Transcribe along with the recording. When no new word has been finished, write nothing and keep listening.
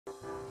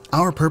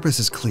Our purpose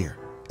is clear.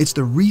 It's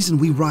the reason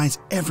we rise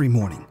every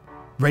morning,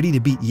 ready to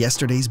beat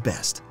yesterday's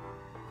best.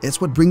 It's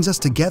what brings us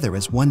together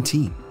as one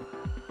team.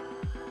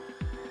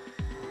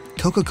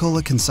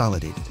 Coca-Cola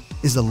Consolidated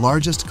is the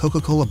largest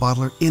Coca-Cola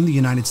bottler in the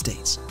United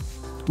States.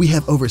 We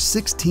have over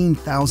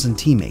 16,000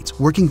 teammates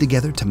working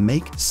together to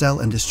make,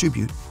 sell, and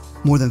distribute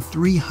more than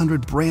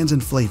 300 brands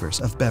and flavors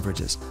of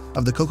beverages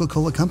of the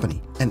Coca-Cola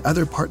Company and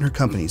other partner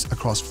companies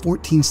across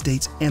 14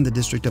 states and the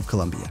District of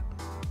Columbia.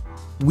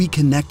 We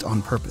connect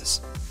on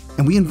purpose,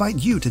 and we invite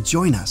you to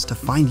join us to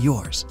find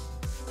yours.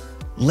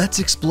 Let's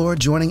explore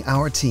joining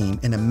our team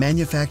in a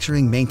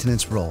manufacturing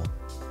maintenance role.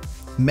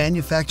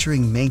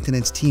 Manufacturing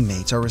maintenance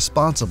teammates are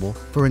responsible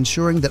for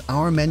ensuring that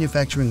our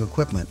manufacturing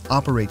equipment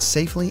operates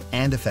safely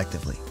and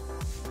effectively.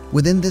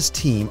 Within this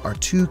team are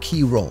two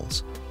key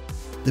roles: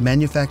 the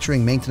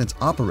manufacturing maintenance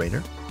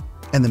operator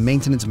and the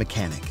maintenance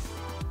mechanic.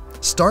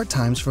 Start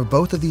times for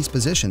both of these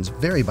positions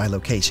vary by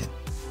location.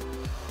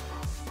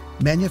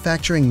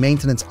 Manufacturing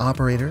maintenance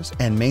operators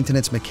and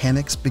maintenance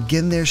mechanics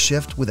begin their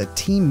shift with a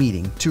team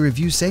meeting to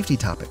review safety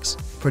topics,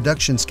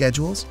 production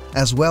schedules,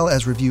 as well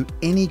as review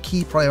any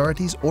key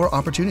priorities or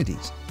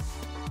opportunities.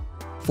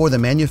 For the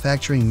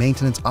manufacturing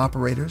maintenance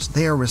operators,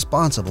 they are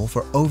responsible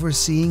for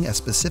overseeing a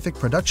specific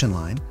production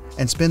line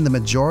and spend the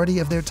majority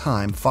of their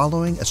time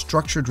following a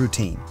structured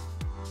routine,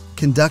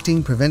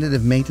 conducting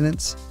preventative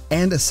maintenance,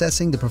 and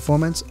assessing the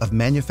performance of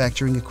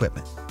manufacturing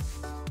equipment.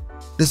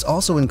 This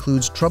also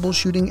includes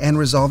troubleshooting and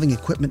resolving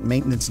equipment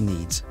maintenance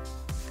needs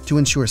to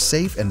ensure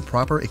safe and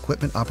proper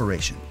equipment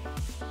operation.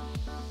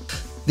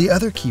 The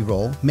other key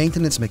role,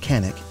 maintenance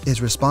mechanic,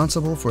 is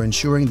responsible for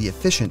ensuring the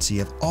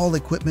efficiency of all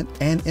equipment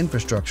and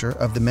infrastructure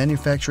of the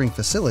manufacturing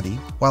facility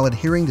while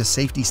adhering to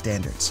safety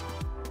standards.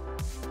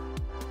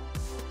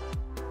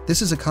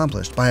 This is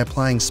accomplished by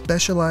applying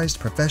specialized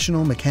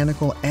professional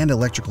mechanical and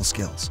electrical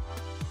skills.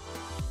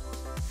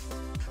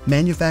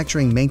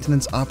 Manufacturing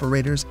maintenance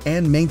operators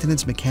and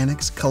maintenance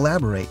mechanics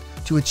collaborate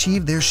to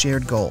achieve their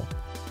shared goal: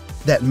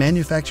 that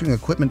manufacturing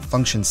equipment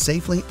functions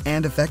safely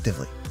and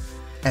effectively.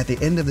 At the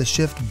end of the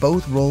shift,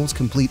 both roles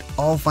complete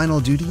all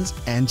final duties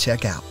and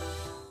check out.